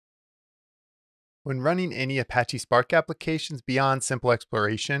When running any Apache Spark applications beyond simple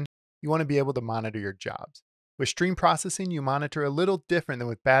exploration, you want to be able to monitor your jobs. With stream processing, you monitor a little different than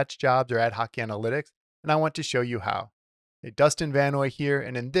with batch jobs or ad hoc analytics, and I want to show you how. Hey, Dustin Vanoy here,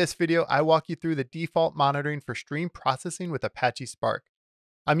 and in this video, I walk you through the default monitoring for stream processing with Apache Spark.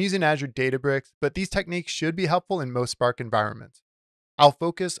 I'm using Azure Databricks, but these techniques should be helpful in most Spark environments. I'll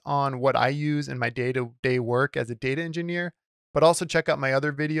focus on what I use in my day-to-day work as a data engineer, but also check out my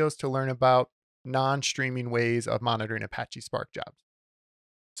other videos to learn about non-streaming ways of monitoring Apache Spark jobs.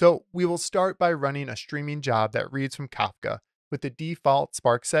 So we will start by running a streaming job that reads from Kafka with the default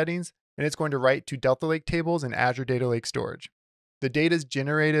Spark settings, and it's going to write to Delta Lake tables in Azure Data Lake Storage. The data is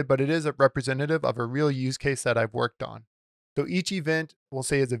generated, but it is a representative of a real use case that I've worked on. So each event we'll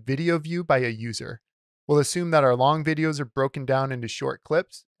say is a video view by a user. We'll assume that our long videos are broken down into short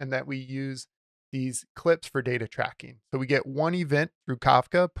clips and that we use these clips for data tracking. So we get one event through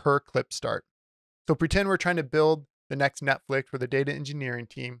Kafka per clip start. So pretend we're trying to build the next Netflix for the data engineering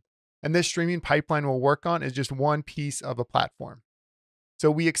team, and this streaming pipeline we'll work on is just one piece of a platform.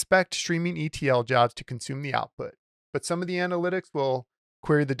 So we expect streaming ETL jobs to consume the output, but some of the analytics will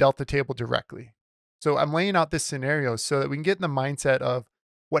query the Delta table directly. So I'm laying out this scenario so that we can get in the mindset of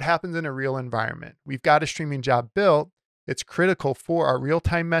what happens in a real environment. We've got a streaming job built. It's critical for our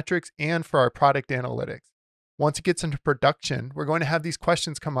real-time metrics and for our product analytics. Once it gets into production, we're going to have these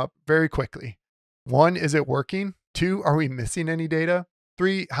questions come up very quickly. 1, is it working? 2, are we missing any data?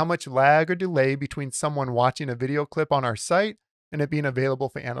 3, how much lag or delay between someone watching a video clip on our site and it being available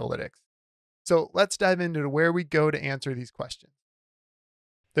for analytics? So let's dive into where we go to answer these questions.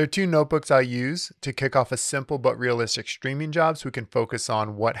 There are 2 notebooks I use to kick off a simple but realistic streaming job so we can focus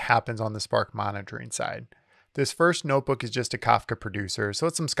on what happens on the Spark monitoring side. This first notebook is just a Kafka producer, so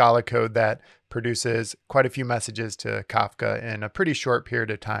it's some Scala code that produces quite a few messages to Kafka in a pretty short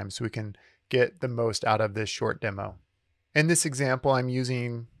period of time so we can get the most out of this short demo. In this example, I'm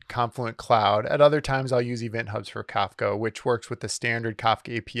using Confluent Cloud. At other times, I'll use Event Hubs for Kafka, which works with the standard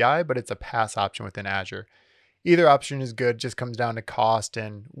Kafka API, but it's a pass option within Azure. Either option is good, just comes down to cost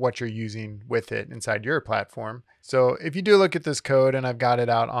and what you're using with it inside your platform. So if you do look at this code, and I've got it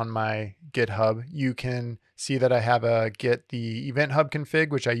out on my GitHub, you can see that I have a get the Event Hub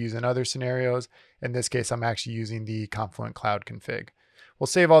config, which I use in other scenarios. In this case, I'm actually using the Confluent Cloud config. We'll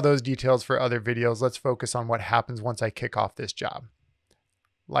save all those details for other videos. Let's focus on what happens once I kick off this job.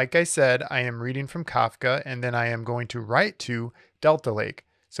 Like I said, I am reading from Kafka, and then I am going to write to Delta Lake.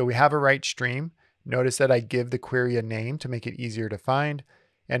 So we have a write stream. Notice that I give the query a name to make it easier to find,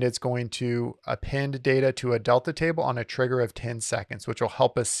 and it's going to append data to a Delta table on a trigger of 10 seconds, which will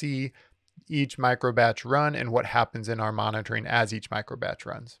help us see each microbatch run and what happens in our monitoring as each microbatch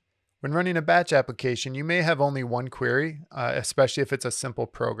runs. When running a batch application, you may have only one query, especially if it's a simple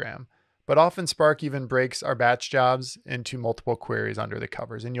program. But often Spark even breaks our batch jobs into multiple queries under the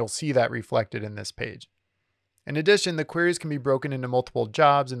covers, and you'll see that reflected in this page. In addition, the queries can be broken into multiple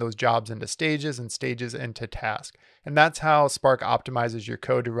jobs, and those jobs into stages, and stages into tasks. And that's how Spark optimizes your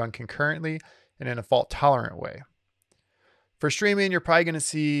code to run concurrently and in a fault-tolerant way. For streaming, you're probably going to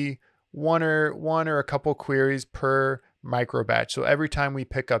see one or a couple queries per microbatch. So every time we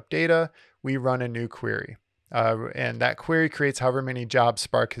pick up data, we run a new query. And that query creates however many jobs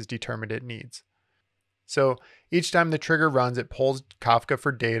Spark has determined it needs. So each time the trigger runs, it pulls Kafka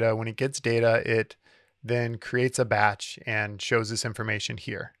for data. When it gets data, it then creates a batch and shows this information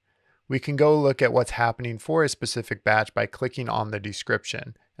here. We can go look at what's happening for a specific batch by clicking on the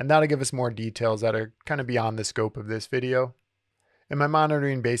description. And that'll give us more details that are kind of beyond the scope of this video. In my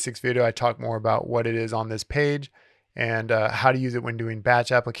monitoring basics video, I talk more about what it is on this page and how to use it when doing batch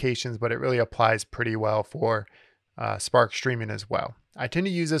applications, but it really applies pretty well for Spark streaming as well. I tend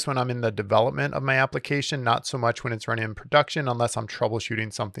to use this when I'm in the development of my application, not so much when it's running in production unless I'm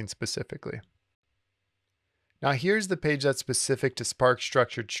troubleshooting something specifically. Now here's the page that's specific to Spark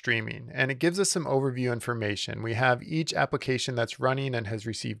structured streaming, and it gives us some overview information. We have each application that's running and has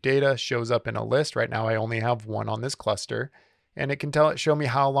received data shows up in a list. Right now I only have one on this cluster, and it can show me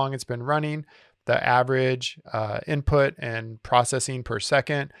how long it's been running, the average input and processing per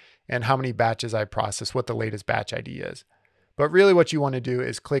second, and how many batches I process, what the latest batch ID is. But really what you want to do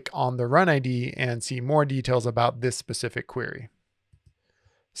is click on the run ID and see more details about this specific query.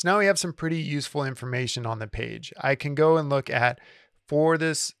 So now we have some pretty useful information on the page. I can go and look at, for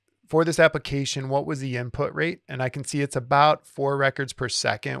this application, what was the input rate? And I can see it's about 4 records per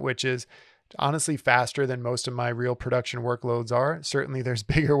second, which is honestly faster than most of my real production workloads are. Certainly there's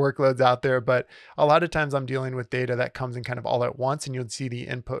bigger workloads out there, but a lot of times I'm dealing with data that comes in kind of all at once, and you'll see the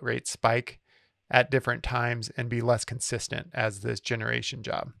input rate spike at different times and be less consistent as this generation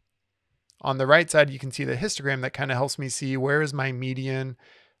job. On the right side, you can see the histogram that kind of helps me see where is my median,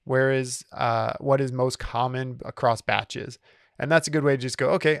 where is what is most common across batches. And that's a good way to just go,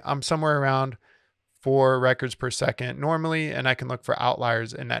 okay, I'm somewhere around 4 records per second normally, and I can look for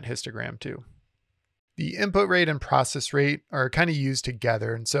outliers in that histogram too. The input rate and process rate are kind of used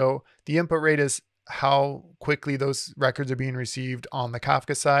together. And so the input rate is how quickly those records are being received on the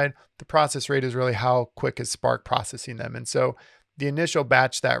Kafka side. The process rate is really how quick is Spark processing them. And so the initial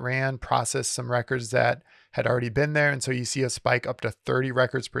batch that ran processed some records that had already been there. And so you see a spike up to 30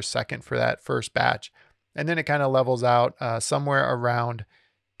 records per second for that first batch. And then it kind of levels out somewhere around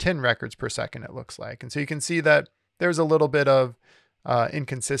 10 records per second, it looks like. And so you can see that there's a little bit of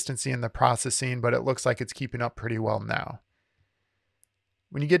inconsistency in the processing, but it looks like it's keeping up pretty well now.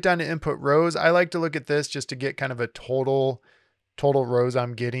 When you get down to input rows, I like to look at this just to get kind of a total rows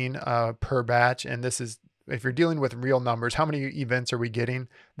I'm getting per batch. And this is, if you're dealing with real numbers, how many events are we getting?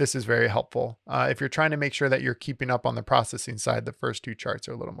 This is very helpful. If you're trying to make sure that you're keeping up on the processing side, the first 2 charts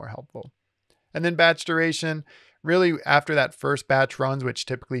are a little more helpful. And then batch duration, really after that first batch runs, which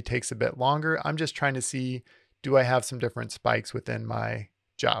typically takes a bit longer, I'm just trying to see, do I have some different spikes within my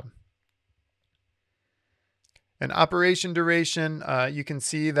job? And operation duration, you can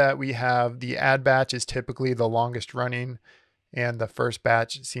see that we have the add batch is typically the longest running, and the first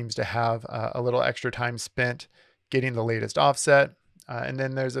batch seems to have a little extra time spent getting the latest offset. And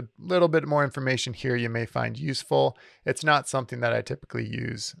then there's a little bit more information here you may find useful. It's not something that I typically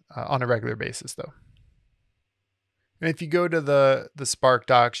use on a regular basis though. And if you go to the Spark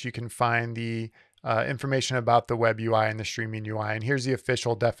docs, you can find the information about the web UI and the streaming UI. And here's the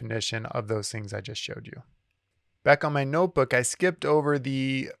official definition of those things I just showed you. Back on my notebook, I skipped over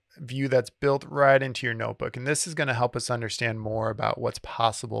the view that's built right into your notebook. And this is going to help us understand more about what's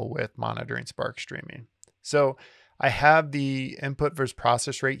possible with monitoring Spark streaming. So I have the input versus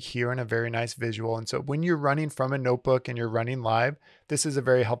process rate here in a very nice visual. And so when you're running from a notebook and you're running live, this is a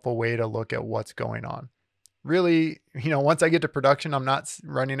very helpful way to look at what's going on. Really, once I get to production, I'm not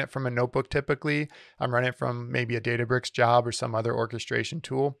running it from a notebook typically. I'm running it from maybe a Databricks job or some other orchestration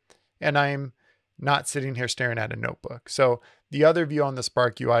tool. And I'm not sitting here staring at a notebook. So the other view on the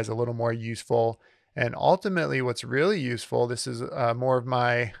Spark UI is a little more useful. And ultimately, what's really useful, this is more of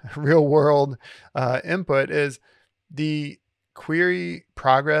my real world input, is the query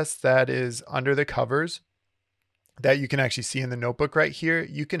progress that is under the covers that you can actually see in the notebook right here.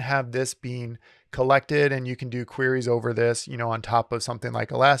 You can have this being collected and you can do queries over this, on top of something like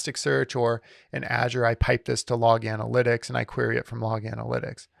Elasticsearch, or in Azure, I pipe this to Log Analytics and I query it from Log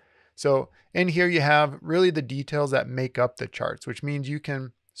Analytics. So in here you have really the details that make up the charts, which means you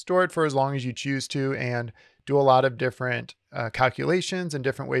can store it for as long as you choose to and do a lot of different calculations and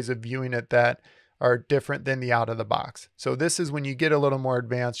different ways of viewing it that are different than the out of the box. So this is when you get a little more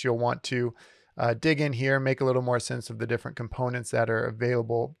advanced, you'll want to dig in here, make a little more sense of the different components that are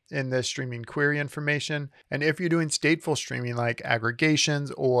available in this streaming query information. And if you're doing stateful streaming like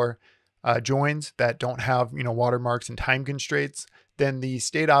aggregations or joins that don't have watermarks and time constraints, then the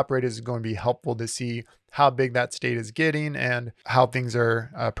state operator is going to be helpful to see how big that state is getting and how things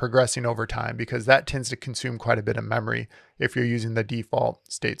are progressing over time, because that tends to consume quite a bit of memory if you're using the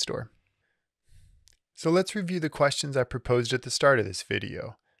default state store. So let's review the questions I proposed at the start of this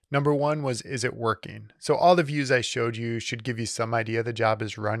video. Number 1 was, is it working? So all the views I showed you should give you some idea the job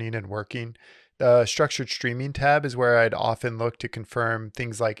is running and working. The structured streaming tab is where I'd often look to confirm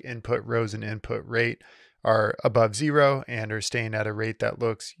things like input rows and input rate are above 0 and are staying at a rate that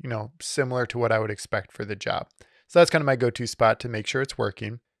looks, similar to what I would expect for the job. So that's kind of my go-to spot to make sure it's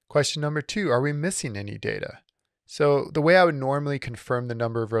working. Question number 2, are we missing any data? So the way I would normally confirm the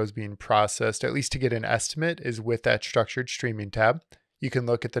number of rows being processed, at least to get an estimate, is with that structured streaming tab. You can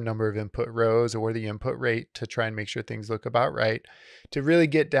look at the number of input rows or the input rate to try and make sure things look about right. To really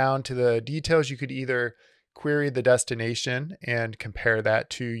get down to the details, you could either query the destination and compare that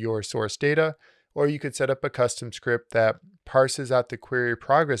to your source data, or you could set up a custom script that parses out the query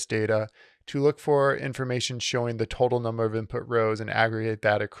progress data to look for information showing the total number of input rows and aggregate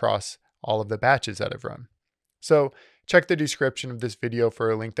that across all of the batches that have run. So check the description of this video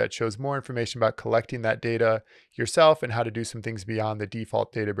for a link that shows more information about collecting that data yourself and how to do some things beyond the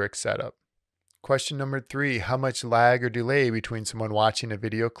default Databricks setup. Question number 3, how much lag or delay between someone watching a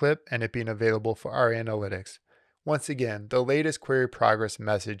video clip and it being available for our analytics? Once again, the latest query progress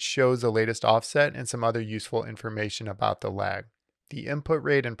message shows the latest offset and some other useful information about the lag. The input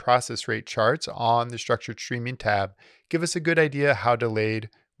rate and process rate charts on the structured streaming tab give us a good idea how delayed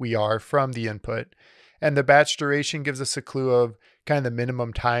we are from the input. And the batch duration gives us a clue of kind of the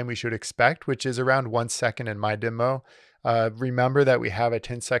minimum time we should expect, which is around 1 second in my demo. Remember that we have a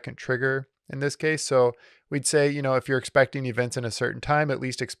 10-second trigger in this case. So we'd say, if you're expecting events in a certain time, at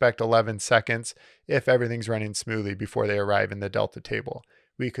least expect 11 seconds if everything's running smoothly before they arrive in the Delta table.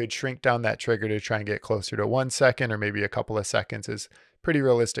 We could shrink down that trigger to try and get closer to 1 second, or maybe a couple of seconds is pretty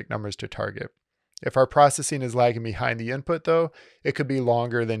realistic numbers to target. If our processing is lagging behind the input though, it could be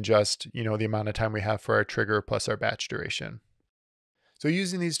longer than just, the amount of time we have for our trigger plus our batch duration. So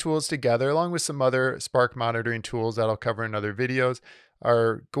using these tools together, along with some other Spark monitoring tools that I'll cover in other videos,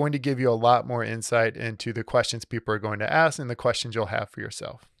 are going to give you a lot more insight into the questions people are going to ask and the questions you'll have for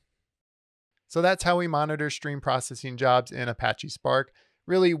yourself. So that's how we monitor stream processing jobs in Apache Spark,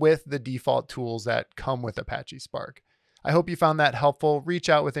 really with the default tools that come with Apache Spark. I hope you found that helpful. Reach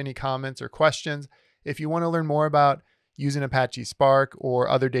out with any comments or questions. If you want to learn more about using Apache Spark or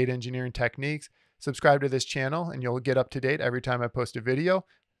other data engineering techniques, subscribe to this channel and you'll get up to date every time I post a video.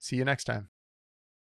 See you next time.